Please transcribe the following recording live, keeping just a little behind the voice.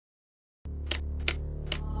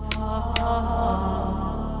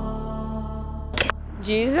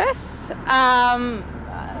Jesus,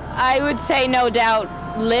 I would say no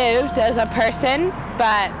doubt lived as a person,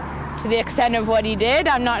 but to the extent of what he did,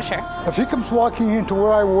 I'm not sure. If he comes walking into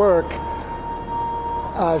where I work,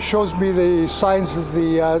 shows me the signs of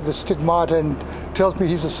the stigmata and tells me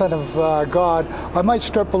he's the Son of God, I might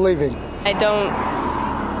start believing. I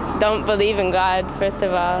don't believe in God, first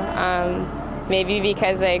of all. Maybe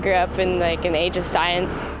because I grew up in an age of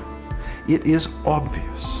science. It is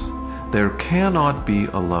obvious there cannot be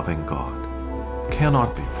a loving God.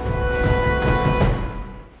 Cannot be.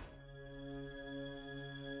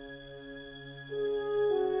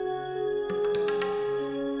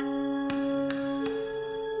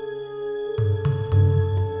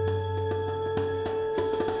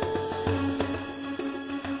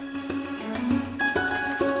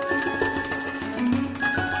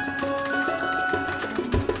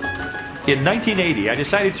 In 1980, I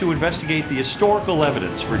decided to investigate the historical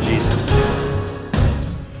evidence for Jesus.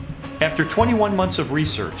 After 21 months of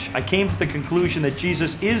research, I came to the conclusion that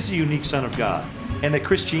Jesus is the unique Son of God and that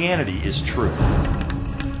Christianity is true.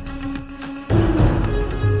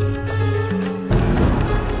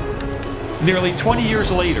 Nearly 20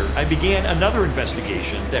 years later, I began another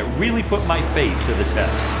investigation that really put my faith to the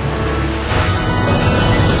test.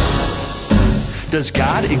 Does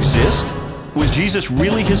God exist? Was Jesus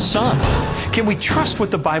really his son? Can we trust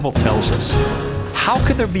what the Bible tells us? How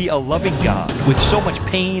could there be a loving God with so much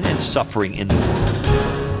pain and suffering in the world?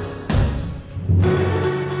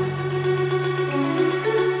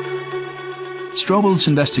 Strobel's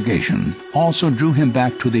investigation also drew him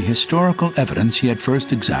back to the historical evidence he had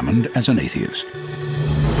first examined as an atheist.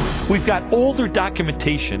 We've got older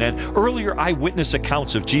documentation and earlier eyewitness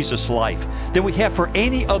accounts of Jesus' life than we have for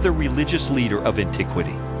any other religious leader of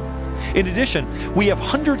antiquity. In addition, we have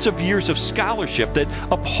hundreds of years of scholarship that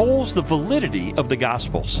upholds the validity of the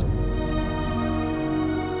Gospels.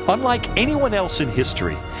 Unlike anyone else in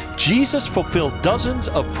history, Jesus fulfilled dozens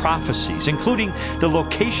of prophecies, including the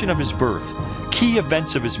location of his birth, key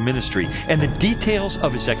events of his ministry, and the details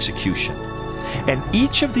of his execution. And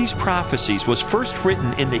each of these prophecies was first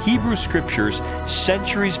written in the Hebrew Scriptures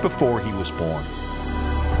centuries before he was born.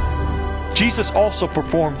 Jesus also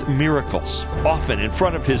performed miracles, often in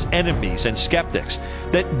front of his enemies and skeptics,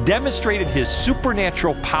 that demonstrated his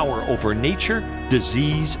supernatural power over nature,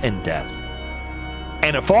 disease, and death.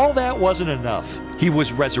 And if all that wasn't enough, he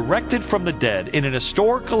was resurrected from the dead in an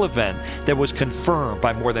historical event that was confirmed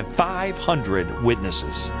by more than 500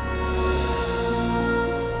 witnesses.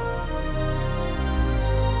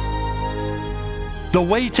 The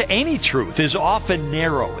way to any truth is often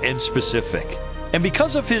narrow and specific. And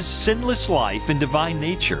because of his sinless life and divine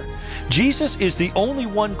nature, Jesus is the only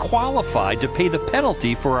one qualified to pay the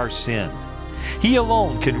penalty for our sin. He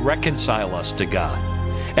alone can reconcile us to God.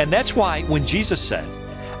 And that's why when Jesus said,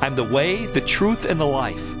 "I'm the way, the truth, and the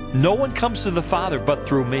life. No one comes to the Father but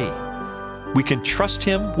through me," we can trust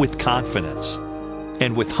him with confidence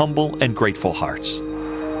and with humble and grateful hearts.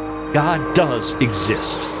 God does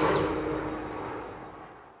exist.